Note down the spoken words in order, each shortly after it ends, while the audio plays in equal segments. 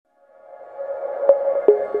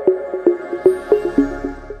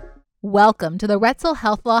Welcome to the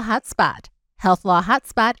HealthLaw HotSpot. HealthLaw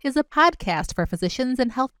HotSpot is a podcast for physicians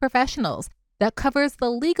and health professionals that covers the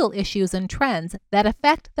legal issues and trends that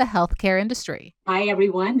affect the healthcare industry. Hi,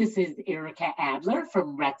 everyone. This is Erica Adler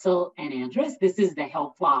from Retzel and Andrus. This is the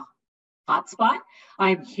HealthLaw HotSpot.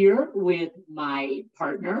 I'm here with my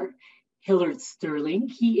partner, Hillard Sterling.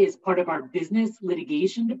 He is part of our business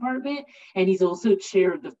litigation department, and he's also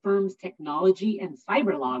chair of the firm's technology and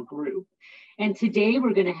cyber law group. And today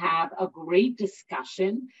we're going to have a great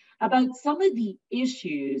discussion about some of the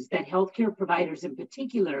issues that healthcare providers in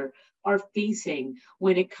particular are facing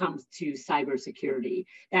when it comes to cybersecurity.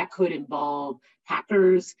 That could involve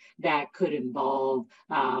hackers, that could involve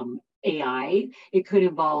AI, it could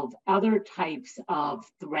involve other types of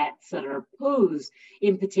threats that are posed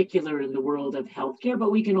in particular in the world of healthcare, but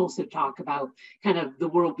we can also talk about kind of the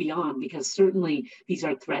world beyond, because certainly these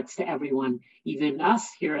are threats to everyone, even us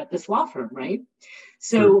here at this law firm, right?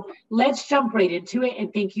 So let's jump right into it,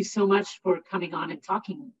 and thank you so much for coming on and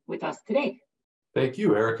talking with us today. Thank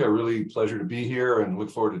you, Erica. Really pleasure to be here and look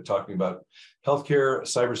forward to talking about healthcare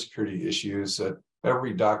cybersecurity issues that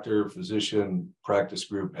every doctor, physician, practice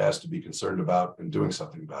group has to be concerned about and doing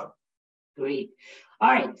something about. Great.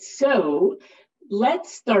 All right. So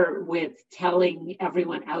let's start with telling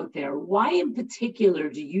everyone out there, why in particular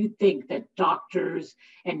do you think that doctors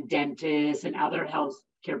and dentists and other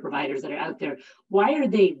healthcare providers that are out there, why are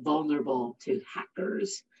they vulnerable to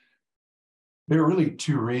hackers? There are really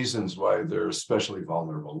two reasons why they're especially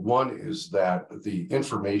vulnerable. One is that the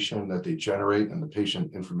information that they generate and the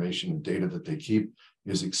patient information and data that they keep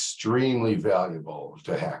is extremely valuable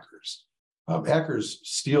to hackers. Hackers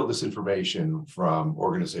steal this information from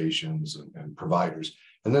organizations and providers,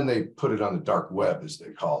 and then they put it on the dark web, as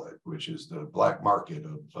they call it, which is the black market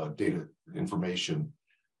of data information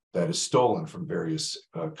that is stolen from various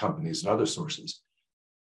companies and other sources.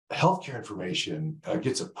 Healthcare information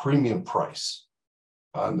gets a premium price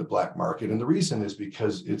on the black market. And the reason is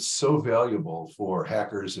because it's so valuable for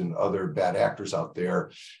hackers and other bad actors out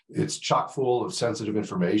there. It's chock full of sensitive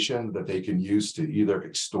information that they can use to either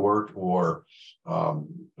extort or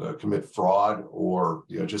commit fraud, or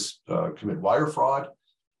just commit wire fraud,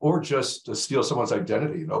 or just steal someone's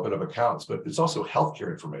identity and open up accounts. But it's also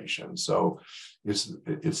healthcare information. So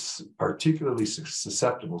it's particularly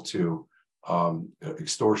susceptible to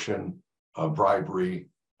extortion, bribery,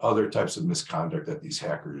 other types of misconduct that these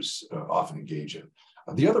hackers often engage in.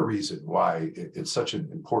 The other reason why it's such an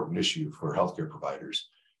important issue for healthcare providers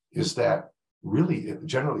is that really,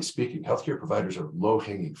 generally speaking, healthcare providers are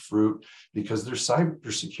low-hanging fruit because their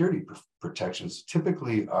cybersecurity protections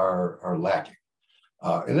typically are lacking.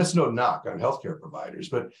 And that's no knock on healthcare providers,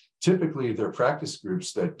 but typically they're practice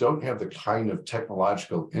groups that don't have the kind of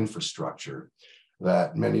technological infrastructure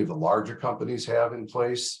that many of the larger companies have in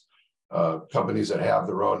place, companies that have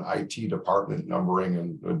their own IT department numbering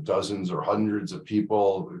in dozens or hundreds of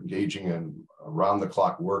people engaging in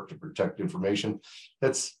around-the-clock work to protect information.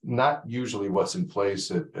 That's not usually what's in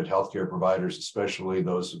place at healthcare providers, especially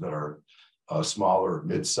those that are smaller or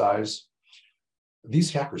mid-size.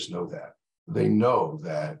 These hackers know that. They know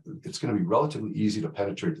that it's going to be relatively easy to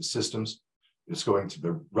penetrate the systems. It's going to be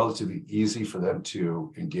relatively easy for them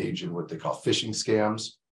to engage in what they call phishing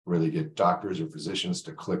scams, where they get doctors or physicians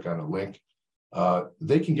to click on a link.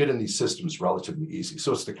 They can get in these systems relatively easy.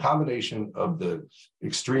 So it's the combination of the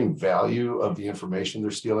extreme value of the information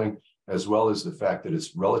they're stealing, as well as the fact that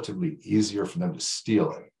it's relatively easier for them to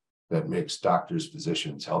steal it, that makes doctors,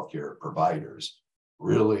 physicians, healthcare providers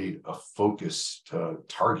really focused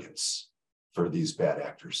targets for these bad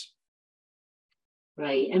actors.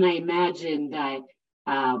 Right. And I imagine that,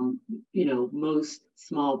 most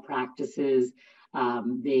small practices,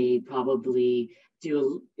 they probably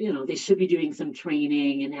do, they should be doing some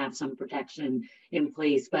training and have some protection in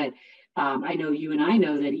place. But I know you and I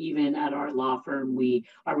know that even at our law firm, we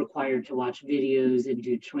are required to watch videos and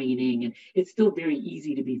do training. And it's still very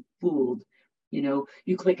easy to be fooled.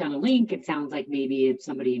 You click on a link, it sounds like maybe it's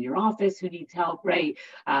somebody in your office who needs help, right?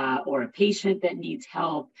 Or a patient that needs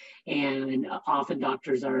help. And often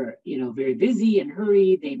doctors are, very busy and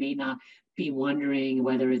hurried. They may not be wondering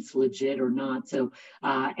whether it's legit or not. So,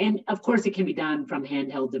 and of course it can be done from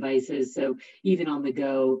handheld devices. So even on the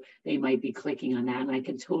go, they might be clicking on that. And I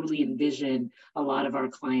can totally envision a lot of our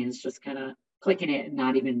clients just kind of clicking it and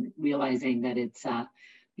not even realizing that it's,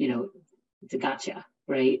 it's a gotcha.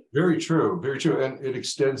 Right. Very true. Very true. And it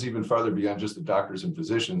extends even farther beyond just the doctors and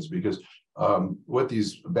physicians, because what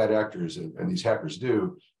these bad actors and these hackers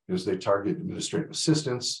do is they target administrative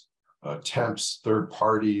assistants, temps, third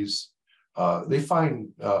parties. They find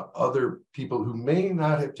other people who may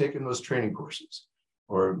not have taken those training courses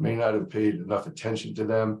or may not have paid enough attention to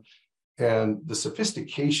them. And the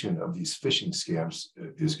sophistication of these phishing scams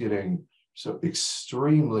is getting so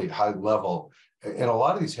extremely high level. And a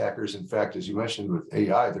lot of these hackers, in fact, as you mentioned with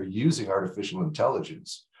AI, they're using artificial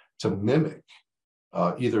intelligence to mimic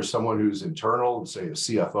either someone who's internal, say a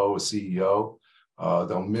CFO, a CEO.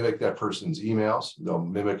 They'll mimic that person's emails. They'll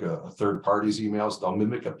mimic a third party's emails. They'll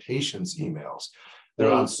mimic a patient's emails.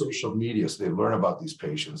 They're on social media, so they learn about these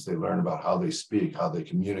patients. They learn about how they speak, how they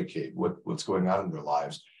communicate, what's going on in their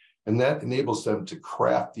lives. And that enables them to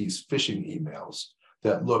craft these phishing emails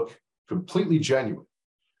that look completely genuine,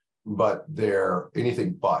 but they're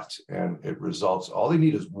anything but. And it results, all they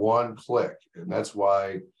need is one click. And that's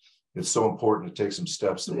why it's so important to take some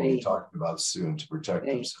steps that we'll be talking about soon to protect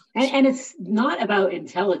themselves. And it's not about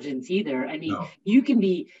intelligence either. I mean, you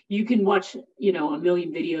can watch, a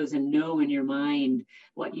million videos and know in your mind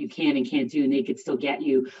what you can and can't do, and they could still get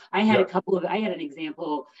you. I had an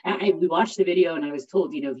example. We watched the video and I was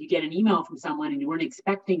told, if you get an email from someone and you weren't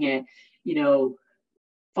expecting it,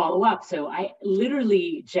 follow up. So I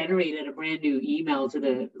literally generated a brand new email to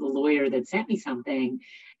the lawyer that sent me something.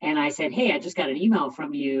 And I said, hey, I just got an email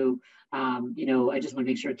from you. I just want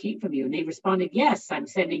to make sure it came from you. And they responded, yes, I'm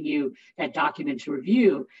sending you that document to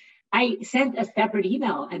review. I sent a separate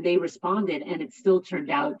email and they responded, and it still turned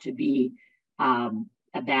out to be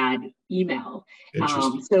a bad email.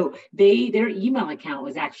 So their email account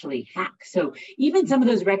was actually hacked. So even some of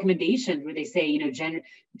those recommendations where they say,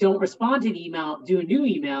 don't respond to an email, do a new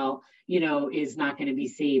email, is not going to be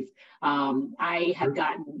safe. I have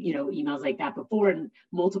gotten, emails like that before and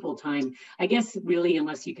multiple times. I guess really,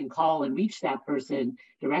 unless you can call and reach that person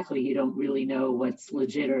directly, you don't really know what's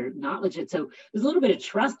legit or not legit. So there's a little bit of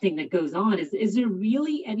trusting that goes on. Is there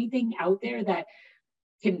really anything out there that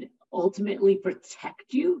can ultimately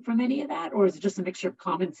protect you from any of that? Or is it just a mixture of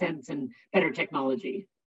common sense and better technology?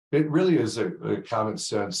 It really is a common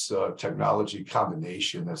sense technology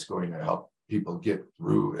combination that's going to help people get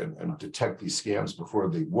through and detect these scams before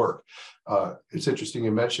they work. It's interesting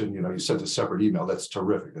you mentioned, you sent a separate email. That's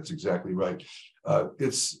terrific. That's exactly right.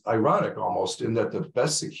 It's ironic almost in that the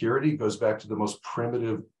best security goes back to the most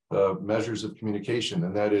primitive measures of communication,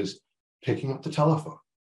 and that is picking up the telephone.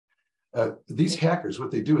 These hackers,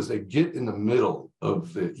 what they do is they get in the middle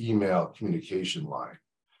of the email communication line.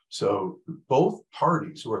 So both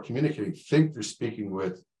parties who are communicating think they're speaking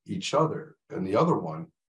with each other and the other one,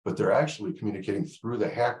 but they're actually communicating through the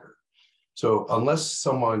hacker. So unless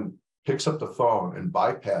someone picks up the phone and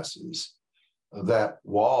bypasses that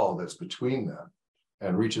wall that's between them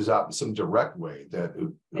and reaches out in some direct way that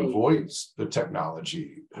avoids the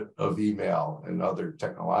technology of email and other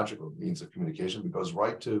technological means of communication, it goes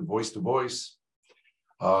right to voice,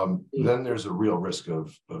 then there's a real risk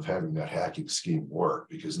of having that hacking scheme work,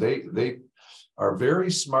 because they are very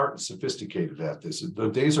smart and sophisticated at this. The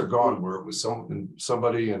days are gone where it was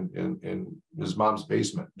somebody in his mom's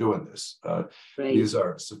basement doing this. These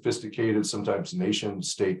are sophisticated, sometimes nation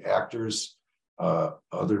state actors,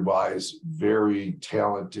 otherwise very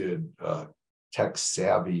talented, tech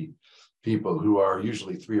savvy people who are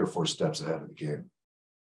usually 3 or 4 steps ahead of the game.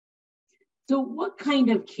 So what kind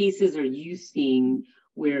of cases are you seeing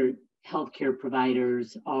where healthcare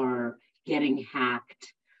providers are getting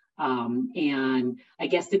hacked? And I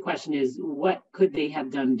guess the question is, what could they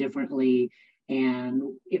have done differently? And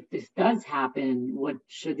if this does happen, what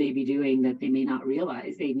should they be doing that they may not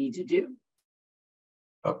realize they need to do?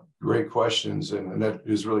 Great questions. And that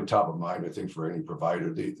is really top of mind, I think, for any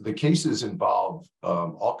provider. The cases involve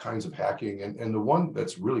all kinds of hacking. And the one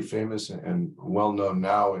that's really famous and well-known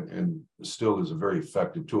now and still is a very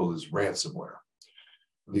effective tool is ransomware.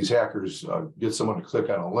 These hackers get someone to click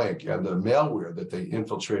on a link, and the malware that they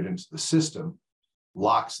infiltrate into the system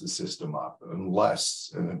locks the system up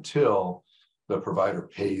unless and until the provider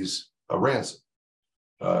pays a ransom,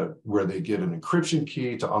 where they get an encryption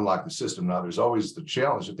key to unlock the system. Now, there's always the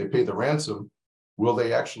challenge: if they pay the ransom, will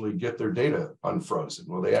they actually get their data unfrozen?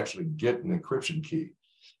 Will they actually get an encryption key?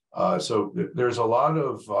 So there's a lot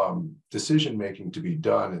of decision-making to be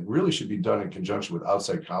done, and really should be done in conjunction with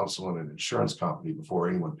outside counsel and an insurance company before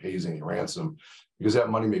anyone pays any ransom, because that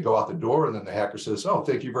money may go out the door and then the hacker says, oh,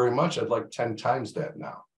 thank you very much, I'd like 10 times that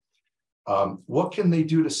now. What can they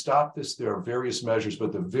do to stop this? There are various measures,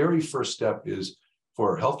 but the very first step is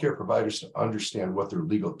for healthcare providers to understand what their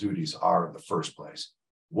legal duties are in the first place.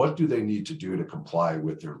 What do they need to do to comply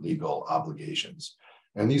with their legal obligations?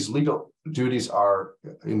 And these legal duties are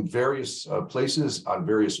in various places on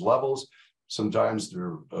various levels. Sometimes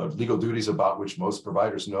there are legal duties about which most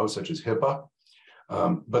providers know, such as HIPAA.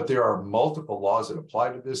 But there are multiple laws that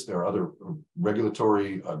apply to this. There are other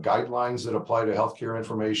regulatory guidelines that apply to healthcare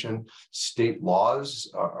information. State laws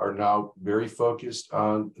are now very focused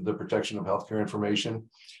on the protection of healthcare information.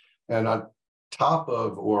 And on top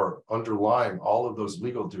of or underlying all of those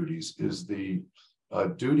legal duties is the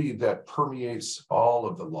duty that permeates all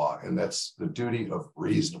of the law, and that's the duty of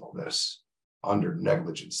reasonableness under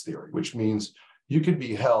negligence theory, which means you can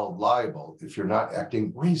be held liable if you're not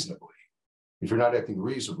acting reasonably. If you're not acting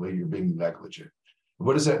reasonably, you're being negligent.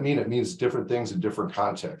 What does that mean? It means different things in different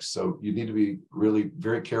contexts. So you need to be really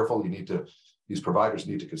very careful. These providers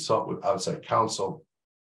need to consult with outside counsel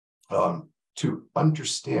to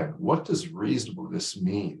understand, what does reasonableness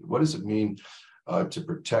mean? What does it mean to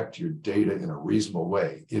protect your data in a reasonable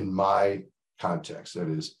way in my context? That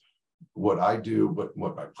is, what I do,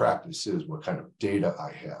 what my practice is, what kind of data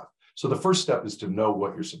I have. So the first step is to know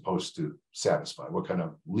what you're supposed to satisfy, what kind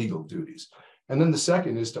of legal duties. And then the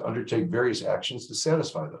second is to undertake various actions to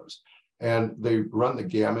satisfy those. And they run the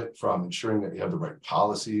gamut from ensuring that you have the right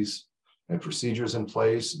policies and procedures in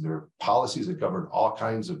place. There are policies that govern all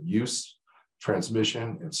kinds of use,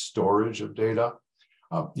 transmission, and storage of data.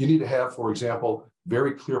 You need to have, for example,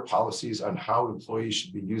 very clear policies on how employees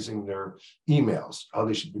should be using their emails, how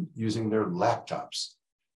they should be using their laptops,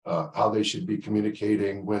 how they should be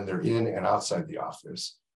communicating when they're in and outside the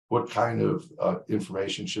office. What kind of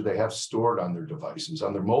information should they have stored on their devices,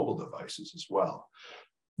 on their mobile devices as well?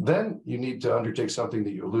 Then you need to undertake something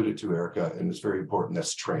that you alluded to, Erica, and it's very important.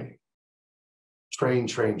 That's training. Train.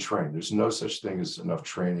 There's no such thing as enough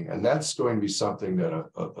training. And that's going to be something that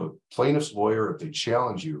a plaintiff's lawyer, if they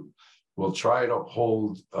challenge you, will try to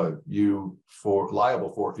hold you liable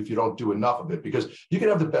for if you don't do enough of it. Because you can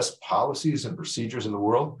have the best policies and procedures in the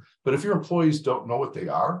world, but if your employees don't know what they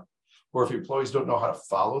are, or if your employees don't know how to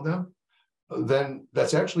follow them, then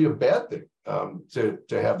that's actually a bad thing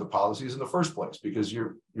to have the policies in the first place, because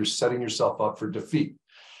you're setting yourself up for defeat.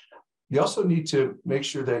 You also need to make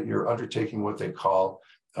sure that you're undertaking what they call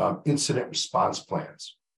incident response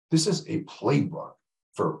plans. This is a playbook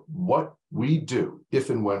for what we do if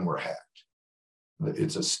and when we're hacked.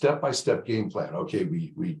 It's a step-by-step game plan. Okay,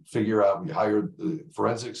 we figure out, we hire the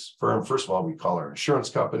forensics firm. First of all, we call our insurance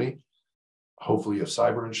company. Hopefully you have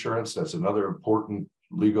cyber insurance. That's another important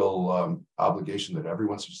legal obligation that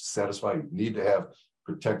everyone's satisfied. You need to have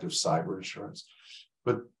protective cyber insurance.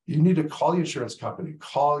 But you need to call the insurance company,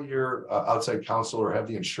 call your outside counsel, or have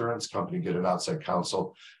the insurance company get an outside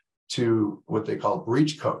counsel to what they call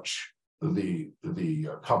breach coach the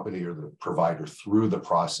company or the provider through the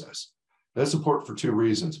process. That's important for two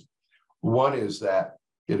reasons. One is that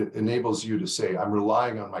it enables you to say, I'm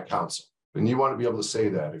relying on my counsel. And you want to be able to say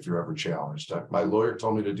that if you're ever challenged. My lawyer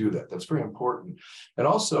told me to do that. That's very important. And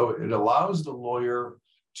also, it allows the lawyer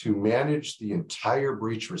to manage the entire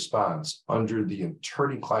breach response under the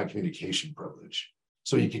attorney-client communication privilege.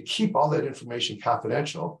 So you can keep all that information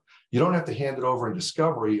confidential. You don't have to hand it over in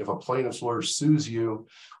discovery. If a plaintiff's lawyer sues you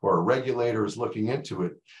or a regulator is looking into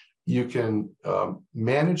it, you can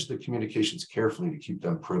manage the communications carefully to keep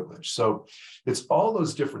them privileged. So it's all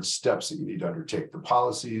those different steps that you need to undertake: the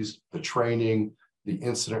policies, the training, the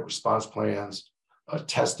incident response plans,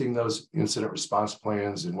 testing those incident response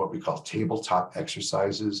plans in what we call tabletop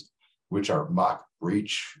exercises, which are mock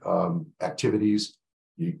breach activities.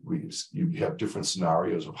 You have different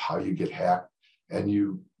scenarios of how you get hacked, and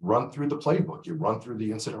you run through the playbook. You run through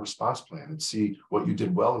the incident response plan and see what you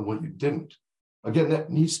did well and what you didn't. Again, that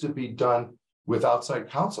needs to be done with outside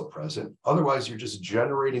counsel present. Otherwise, you're just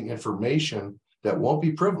generating information that won't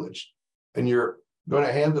be privileged, and you're going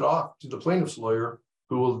to hand it off to the plaintiff's lawyer,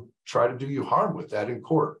 who will try to do you harm with that in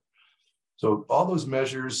court. So all those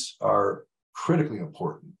measures are critically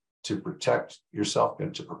important to protect yourself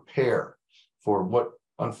and to prepare for what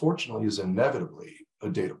unfortunately is inevitably a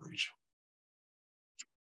data breach.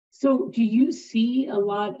 So do you see a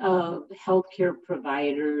lot of healthcare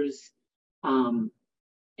providers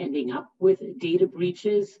ending up with data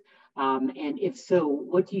breaches? And if so,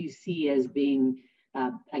 what do you see as being,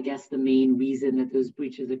 I guess, the main reason that those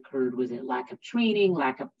breaches occurred? Was it lack of training,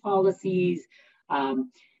 lack of policies?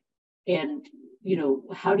 And,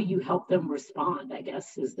 how do you help them respond, I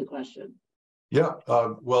guess, is the question. Yeah,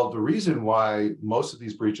 well, the reason why most of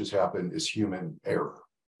these breaches happen is human error.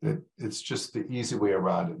 It's just the easy way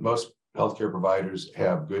around it. Most healthcare providers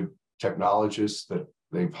have good technologists that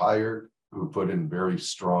they've hired who put in very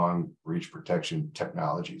strong breach protection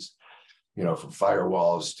technologies, from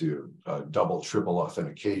firewalls to double, triple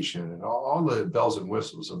authentication and all the bells and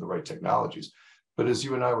whistles of the right technologies. But as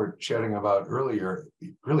you and I were chatting about earlier,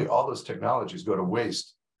 really all those technologies go to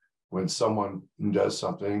waste when someone does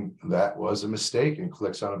something that was a mistake and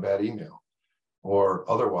clicks on a bad email, or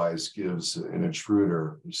otherwise gives an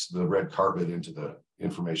intruder the red carpet into the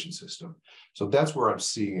information system. So that's where I'm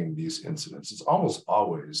seeing these incidents. It's almost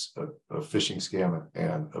always a phishing scam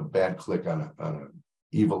and a bad click on an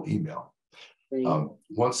evil email.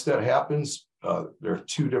 Once that happens, there are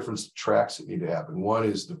two different tracks that need to happen. One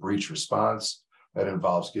is the breach response. That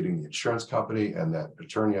involves getting the insurance company and that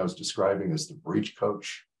attorney I was describing as the breach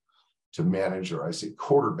coach to manage, or I say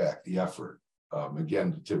quarterback, the effort.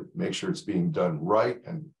 Again, to make sure it's being done right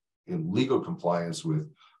and in legal compliance with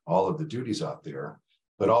all of the duties out there,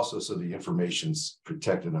 but also so the information's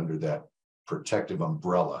protected under that protective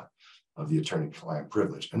umbrella of the attorney-client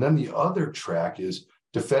privilege. And then the other track is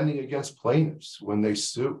defending against plaintiffs when they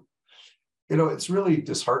sue. It's really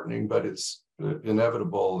disheartening, but it's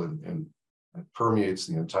inevitable and it permeates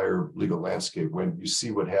the entire legal landscape when you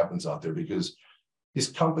see what happens out there, because these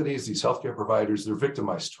companies, these healthcare providers, they're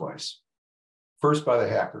victimized twice. First by the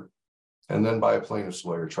hacker, and then by a plaintiff's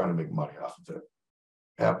lawyer trying to make money off of it.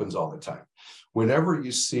 Happens all the time. Whenever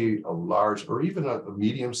you see a large or even a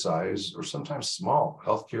medium-sized or sometimes small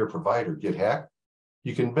healthcare provider get hacked,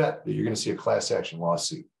 you can bet that you're going to see a class action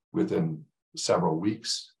lawsuit within several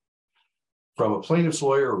weeks from a plaintiff's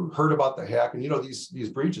lawyer who heard about the hack. And these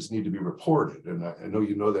breaches need to be reported. And I know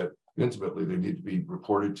you know that intimately. They need to be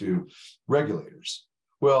reported to regulators.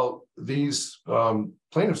 Well, these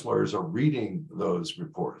plaintiff's lawyers are reading those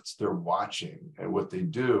reports. They're watching. And what they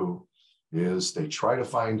do is they try to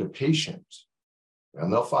find a patient,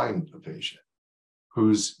 and they'll find a patient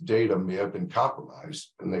whose data may have been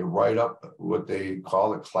compromised, and they write up what they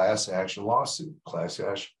call a class action lawsuit. Class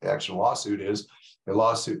action lawsuit is a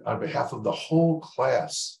lawsuit on behalf of the whole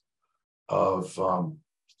class of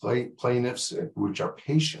plaintiffs, which are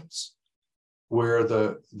patients, where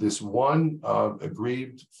this one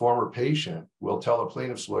aggrieved former patient will tell a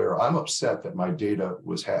plaintiff's lawyer, I'm upset that my data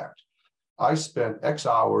was hacked. I spent X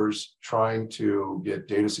hours trying to get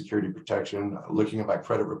data security protection, looking at my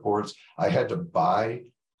credit reports. I had to buy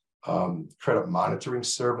credit monitoring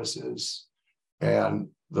services. And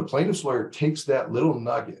the plaintiff's lawyer takes that little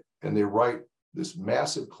nugget and they write this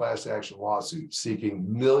massive class action lawsuit seeking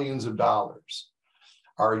millions of dollars,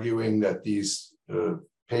 arguing that these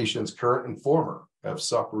patients, current and former, have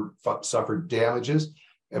suffered damages.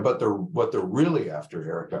 But what they're really after,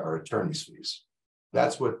 Erica, are attorney's fees.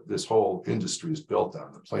 That's what this whole industry is built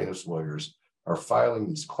on. The plaintiff's lawyers are filing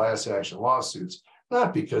these class action lawsuits,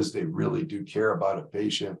 not because they really do care about a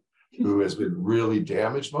patient who has been really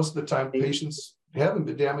damaged. Most of the time, patients haven't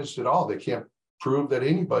been damaged at all. They can't prove that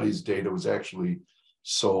anybody's data was actually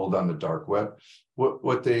sold on the dark web.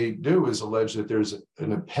 What they do is allege that there's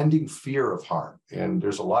an impending fear of harm. And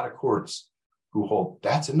there's a lot of courts who hold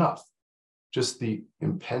that's enough. Just the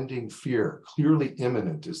impending fear, clearly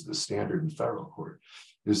imminent is the standard in federal court.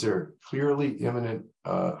 Is there clearly imminent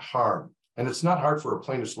harm? And it's not hard for a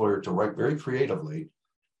plaintiff's lawyer to write very creatively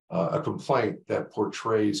a complaint that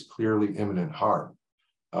portrays clearly imminent harm.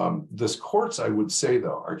 This courts, I would say,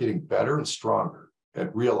 though, are getting better and stronger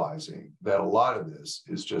at realizing that a lot of this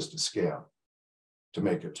is just a scam to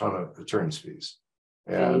make a ton of attorney's fees.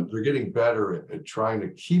 And they're getting better at trying to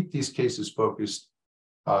keep these cases focused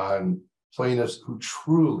on plaintiffs who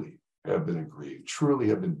truly have been aggrieved, truly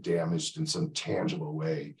have been damaged in some tangible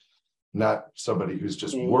way, not somebody who's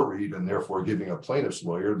just worried and therefore giving a plaintiff's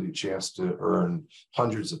lawyer the chance to earn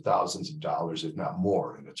hundreds of thousands of dollars, if not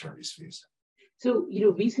more, in attorney's fees. So,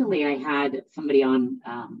 recently I had somebody on,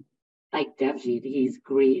 like Devjit, he's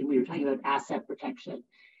great, and we were talking about asset protection,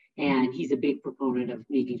 and he's a big proponent of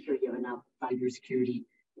making sure you have enough cybersecurity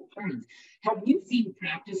insurance. Have you seen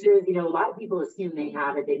practices? A lot of people assume they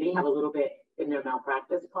have it. They may have a little bit in their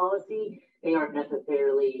malpractice policy. They aren't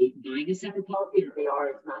necessarily buying a separate policy. If they are,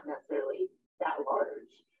 it's not necessarily that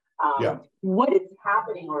large. What is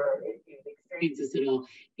happening, or if you've experienced this at all,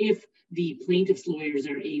 if the plaintiff's lawyers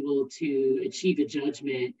are able to achieve a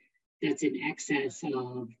judgment that's in excess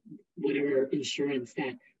of whatever insurance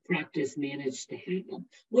that practice managed to have?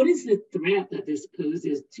 What is the threat that this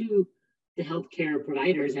poses to the healthcare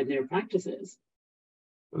providers and their practices?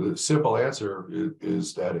 The simple answer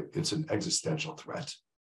is that it's an existential threat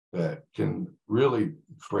that can really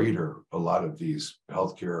crater a lot of these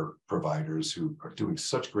healthcare providers who are doing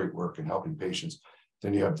such great work in helping patients.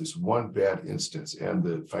 Then you have this one bad instance, and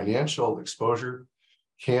the financial exposure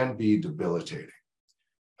can be debilitating,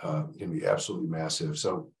 can be absolutely massive.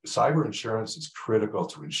 So cyber insurance is critical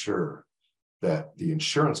to ensure that the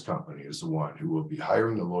insurance company is the one who will be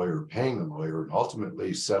hiring the lawyer, paying the lawyer, and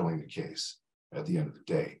ultimately settling the case at the end of the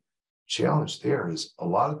day. challenge there is a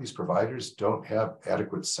lot of these providers don't have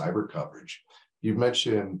adequate cyber coverage. You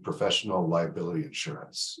mentioned professional liability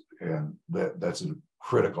insurance, and that's a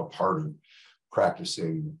critical part of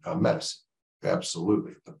practicing medicine.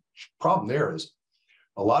 Absolutely. The problem there is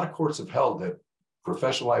a lot of courts have held that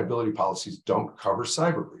professional liability policies don't cover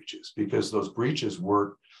cyber breaches because those breaches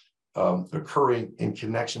were occurring in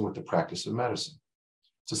connection with the practice of medicine.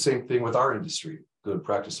 It's the same thing with our industry, the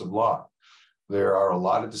practice of law. There are a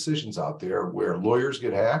lot of decisions out there where lawyers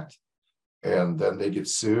get hacked and then they get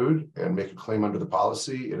sued and make a claim under the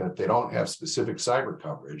policy. And if they don't have specific cyber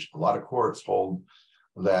coverage, a lot of courts hold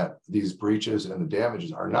that these breaches and the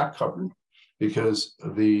damages are not covered because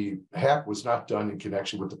the hack was not done in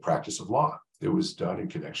connection with the practice of law. It was done in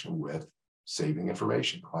connection with saving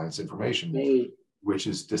information, clients' information, which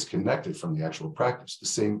is disconnected from the actual practice. The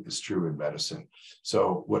same is true in medicine.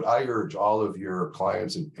 So what I urge all of your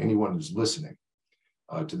clients and anyone who's listening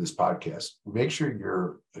to this podcast, make sure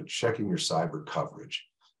you're checking your cyber coverage.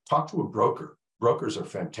 Talk to a broker. Brokers are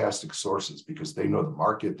fantastic sources because they know the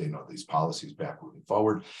market, they know these policies backward and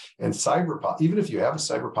forward. And even if you have a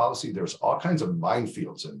cyber policy, there's all kinds of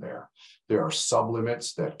minefields in there. There are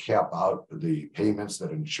sublimits that cap out the payments that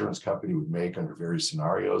an insurance company would make under various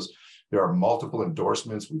scenarios. There are multiple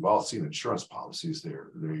endorsements. We've all seen insurance policies. They're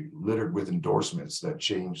littered with endorsements that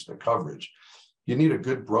change the coverage. You need a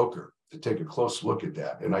good broker to take a close look at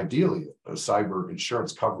that. And ideally, a cyber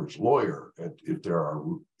insurance coverage lawyer, if there are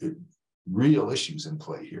real issues in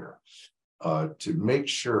play here, to make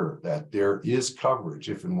sure that there is coverage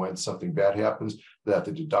if and when something bad happens, that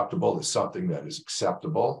the deductible is something that is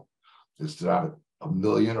acceptable. It's not a $1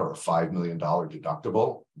 million or a $5 million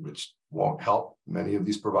deductible, which won't help many of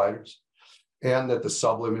these providers, and that the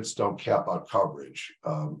sublimits don't cap out coverage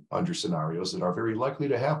under scenarios that are very likely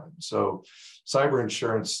to happen. So cyber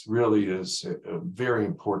insurance really is a very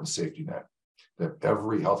important safety net that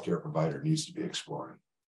every healthcare provider needs to be exploring.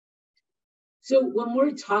 So when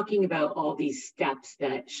we're talking about all these steps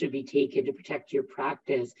that should be taken to protect your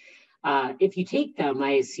practice, if you take them,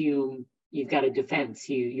 I assume you've got a defense.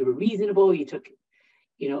 You were reasonable, you took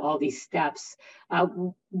all these steps.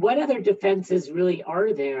 What other defenses really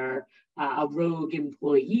are there? A rogue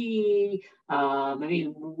employee?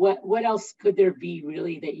 What else could there be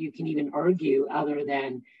really that you can even argue other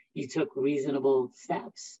than you took reasonable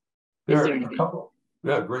steps? There are a couple.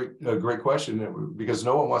 Yeah, great question. Because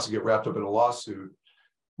no one wants to get wrapped up in a lawsuit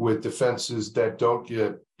with defenses that don't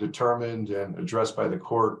get determined and addressed by the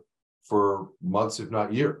court for months, if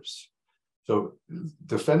not years. So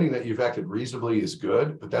defending that you've acted reasonably is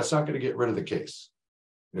good, but that's not going to get rid of the case.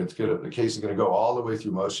 The case is going to go all the way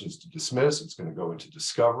through motions to dismiss. It's going to go into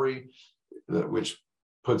discovery, which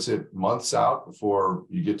puts it months out before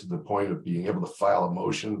you get to the point of being able to file a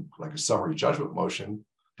motion, like a summary judgment motion,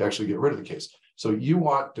 to actually get rid of the case. So you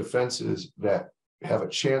want defenses that have a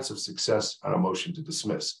chance of success on a motion to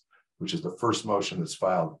dismiss, which is the first motion that's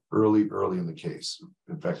filed early in the case.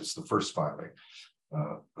 In fact, it's the first filing,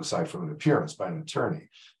 aside from an appearance by an attorney.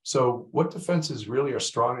 So what defenses really are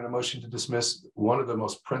strong in a motion to dismiss? One of the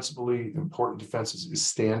most principally important defenses is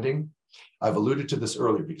standing. I've alluded to this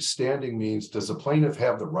earlier because standing means, does the plaintiff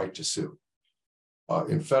have the right to sue?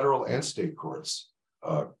 In federal and state courts,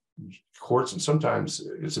 and sometimes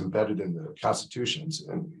it's embedded in the constitutions,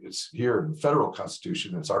 and it's here in the federal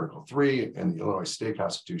constitution, it's Article 3, and the Illinois state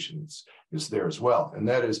constitution is there as well. And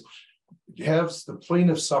that is, has the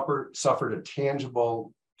plaintiff suffered a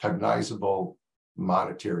tangible, cognizable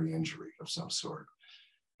monetary injury of some sort?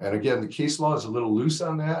 And again, the case law is a little loose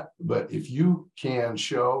on that, but if you can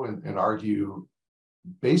show and argue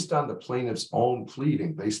based on the plaintiff's own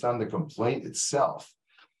pleading, based on the complaint itself,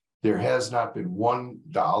 there has not been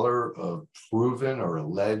 $1 of proven or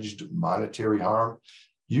alleged monetary harm,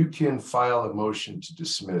 you can file a motion to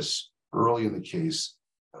dismiss early in the case,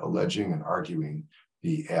 alleging and arguing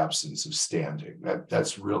the absence of standing.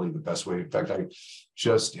 That's really the best way. In fact, I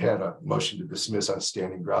just had a motion to dismiss on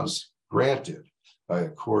standing grounds granted by a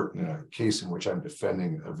court in a case in which I'm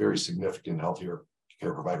defending a very significant healthcare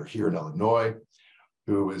provider here in Illinois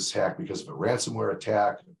who was hacked because of a ransomware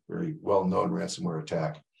attack, a very well-known ransomware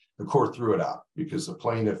attack. The court threw it out because the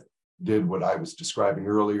plaintiff did what I was describing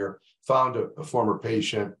earlier, found a former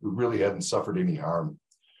patient who really hadn't suffered any harm,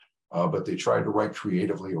 but they tried to write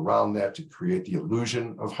creatively around that to create the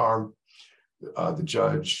illusion of harm. The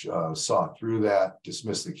judge saw through that,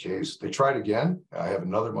 dismissed the case. They tried again. I have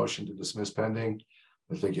another motion to dismiss pending.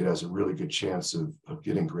 I think it has a really good chance of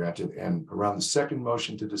getting granted. And around the second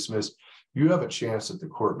motion to dismiss, you have a chance that the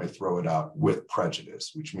court may throw it out with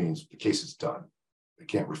prejudice, which means the case is done. They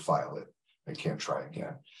can't refile it. They can't try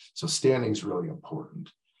again. So standing is really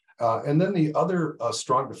important. And then the other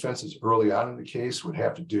strong defenses early on in the case would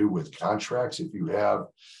have to do with contracts. If you have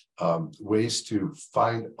ways to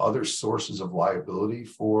find other sources of liability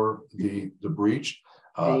for the breach,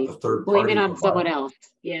 Right. a third Blame party it on someone else.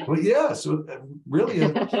 Yeah. Well, yeah. So really,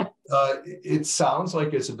 it sounds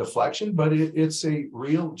like it's a deflection, but it's a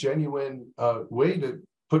real, genuine way to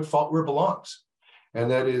put fault where it belongs,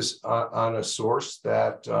 and that is on a source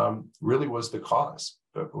that really was the cause,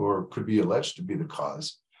 or could be alleged to be the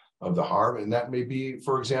cause of the harm. And that may be,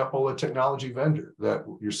 for example, a technology vendor, that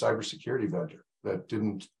your cybersecurity vendor that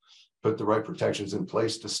didn't put the right protections in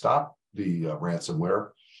place to stop the ransomware,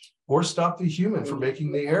 or stop the human from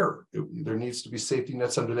making the error. There needs to be safety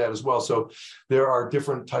nets under that as well. So there are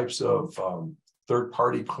different types of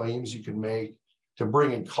third-party claims you can make to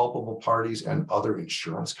bring in culpable parties and other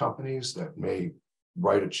insurance companies that may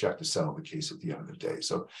write a check to settle the case at the end of the day.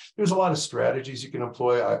 So there's a lot of strategies you can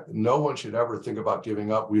employ. No one should ever think about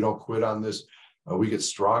giving up. We don't quit on this. We get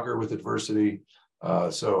stronger with adversity.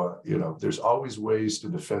 There's always ways to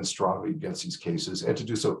defend strongly against these cases, and to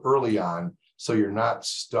do so early on, so you're not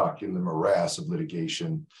stuck in the morass of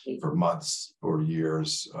litigation for months or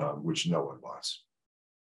years, which no one wants.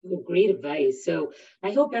 Well, great advice. So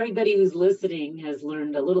I hope everybody who's listening has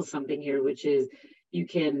learned a little something here, which is you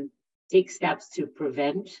can take steps to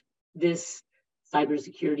prevent this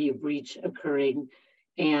cybersecurity breach occurring,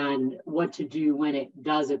 and what to do when it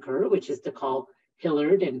does occur, which is to call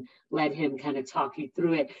Hillard and let him kind of talk you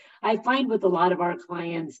through it. I find with a lot of our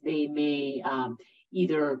clients, they may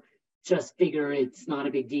either just figure it's not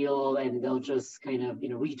a big deal and they'll just kind of,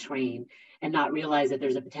 retrain and not realize that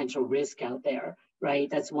there's a potential risk out there, right?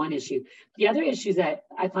 That's one issue. The other issue that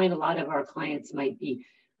I find a lot of our clients might be,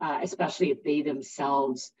 especially if they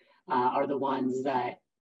themselves are the ones that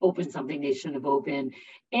open something they shouldn't have opened.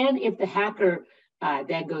 And if the hacker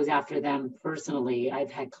then goes after them personally.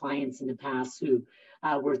 I've had clients in the past who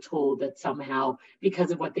were told that somehow,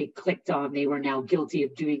 because of what they clicked on, they were now guilty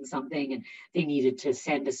of doing something, and they needed to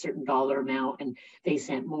send a certain dollar amount, and they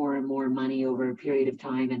sent more and more money over a period of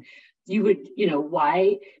time. And you would,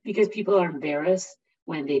 why? Because people are embarrassed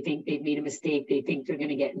when they think they've made a mistake. They think they're going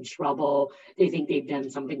to get in trouble. They think they've done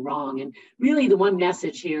something wrong. And really the one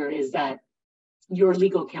message here is that your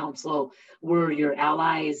legal counsel, we're your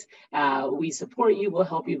allies. We support you. We'll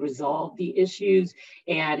help you resolve the issues.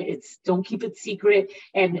 And don't keep it secret.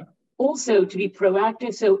 And also to be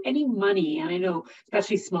proactive. So any money, and I know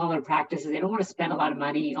especially smaller practices, they don't want to spend a lot of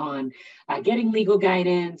money on getting legal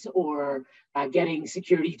guidance or getting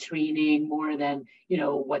security training more than,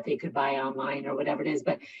 what they could buy online or whatever it is.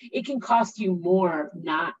 But it can cost you more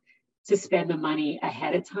not to spend the money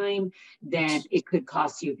ahead of time than it could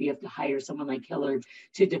cost you if you have to hire someone like Hillard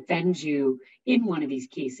to defend you in one of these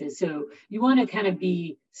cases. So you want to kind of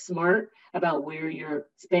be smart about where you're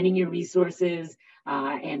spending your resources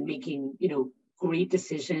and making, great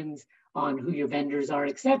decisions on who your vendors are,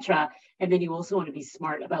 et cetera. And then you also want to be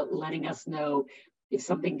smart about letting us know if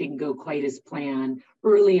something didn't go quite as planned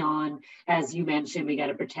early on. As you mentioned, we got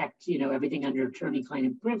to protect, everything under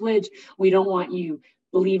attorney-client privilege. We don't want you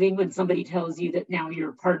believing when somebody tells you that now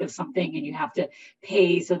you're part of something and you have to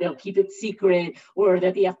pay, so they'll keep it secret, or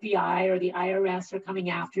that the FBI or the IRS are coming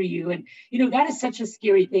after you. And, that is such a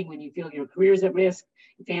scary thing when you feel your career's at risk,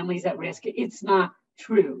 your family's at risk. It's not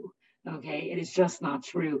true. Okay, it is just not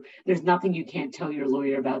true. There's nothing you can't tell your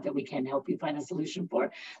lawyer about that we can help you find a solution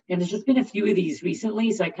for. And there's just been a few of these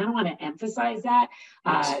recently, so I kind of want to emphasize that.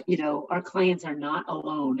 Our clients are not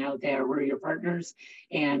alone out there. We're your partners,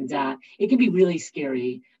 and it can be really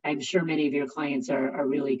scary. I'm sure many of your clients are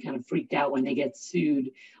really kind of freaked out when they get sued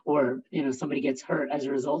or somebody gets hurt as a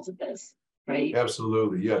result of this, right?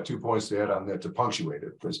 Absolutely, yeah. 2 points to add on that to punctuate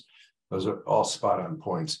it, because those are all spot on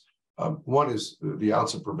points. One is the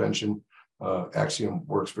ounce of prevention axiom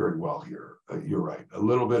works very well here. You're right. A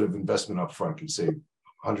little bit of investment up front can save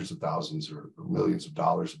hundreds of thousands or millions of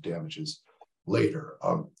dollars of damages later.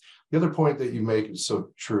 The other point that you make is so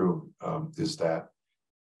true, is that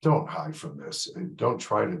don't hide from this, and don't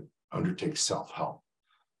try to undertake self-help,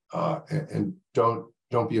 and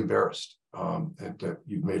don't be embarrassed that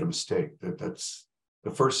you've made a mistake. That's the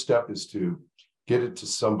first step, is to get it to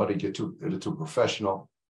somebody, get it to a professional.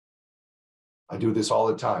 I do this all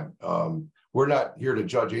the time. We're not here to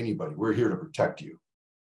judge anybody. We're here to protect you.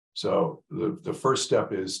 So the first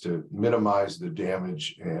step is to minimize the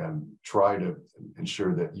damage and try to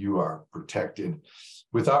ensure that you are protected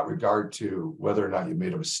without regard to whether or not you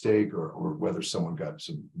made a mistake or whether someone got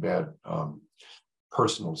some bad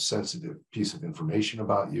personal sensitive piece of information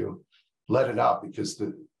about you. Let it out, because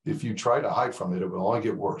if you try to hide from it, it will only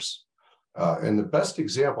get worse. And the best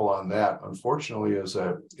example on that, unfortunately, is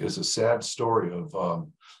a sad story of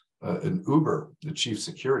an Uber, the chief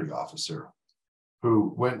security officer,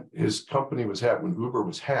 who, when his company was hacked, when Uber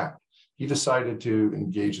was hacked, he decided to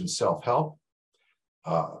engage in self-help.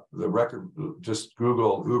 The record, just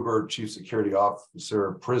Google Uber chief security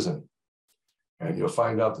officer prison, and you'll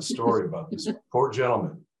find out the story about this poor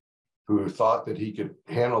gentleman who thought that he could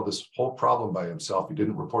handle this whole problem by himself. He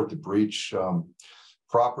didn't report the breach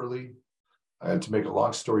properly. And to make a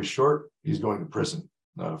long story short, he's going to prison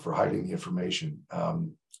for hiding the information.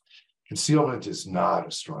 Concealment is not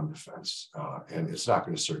a strong defense, and it's not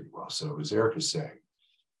going to serve you well. So as Eric is saying,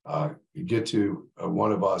 you get to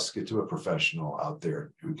one of us, get to a professional out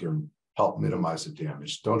there who can help minimize the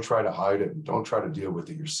damage. Don't try to hide it, and don't try to deal with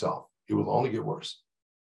it yourself. It will only get worse.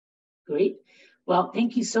 Great. Well,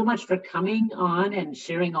 thank you so much for coming on and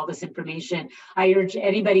sharing all this information. I urge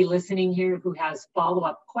anybody listening here who has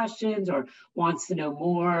follow-up questions or wants to know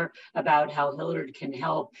more about how Hillard can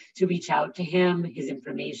help to reach out to him. His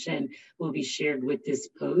information will be shared with this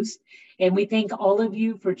post. And we thank all of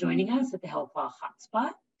you for joining us at the HealthLaw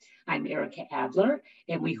Hotspot. I'm Erica Adler,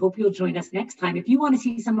 and we hope you'll join us next time. If you want to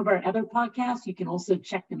see some of our other podcasts, you can also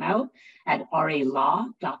check them out at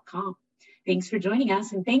ralaw.com. Thanks for joining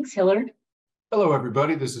us, and thanks, Hillard. Hello,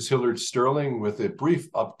 everybody. This is Hillard Sterling with a brief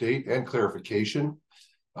update and clarification.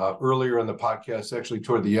 Earlier in the podcast, actually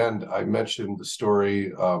toward the end, I mentioned the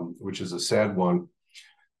story, which is a sad one,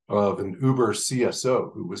 of an Uber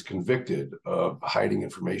CSO who was convicted of hiding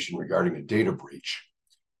information regarding a data breach.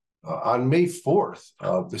 On May 4th,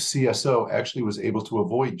 the CSO actually was able to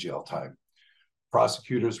avoid jail time.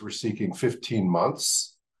 Prosecutors were seeking 15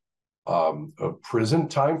 months of prison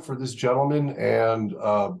time for this gentleman, and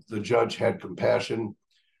the judge had compassion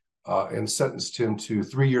and sentenced him to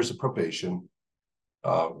 3 years of probation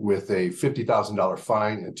with a $50,000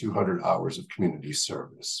 fine and 200 hours of community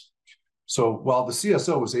service. So while the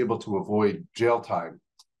CSO was able to avoid jail time,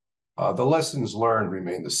 the lessons learned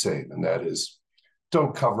remain the same, and that is,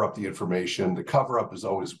 don't cover up the information. The cover-up is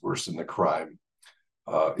always worse than the crime.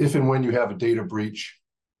 If and when you have a data breach,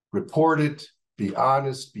 report it. Be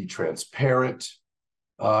honest, be transparent,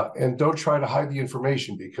 and don't try to hide the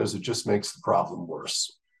information because it just makes the problem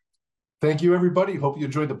worse. Thank you, everybody. Hope you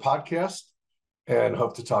enjoyed the podcast and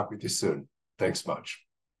hope to talk with you soon. Thanks much.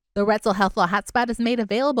 The Retzel HealthLaw Hotspot is made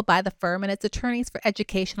available by the firm and its attorneys for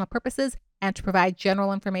educational purposes and to provide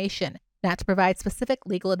general information, not to provide specific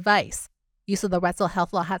legal advice. Use of the Retzel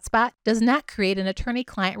HealthLaw Hotspot does not create an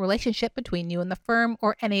attorney-client relationship between you and the firm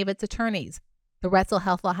or any of its attorneys. The Retzel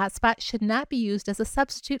HealthLaw Hotspot should not be used as a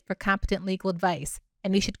substitute for competent legal advice,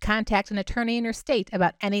 and you should contact an attorney in your state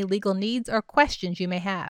about any legal needs or questions you may have.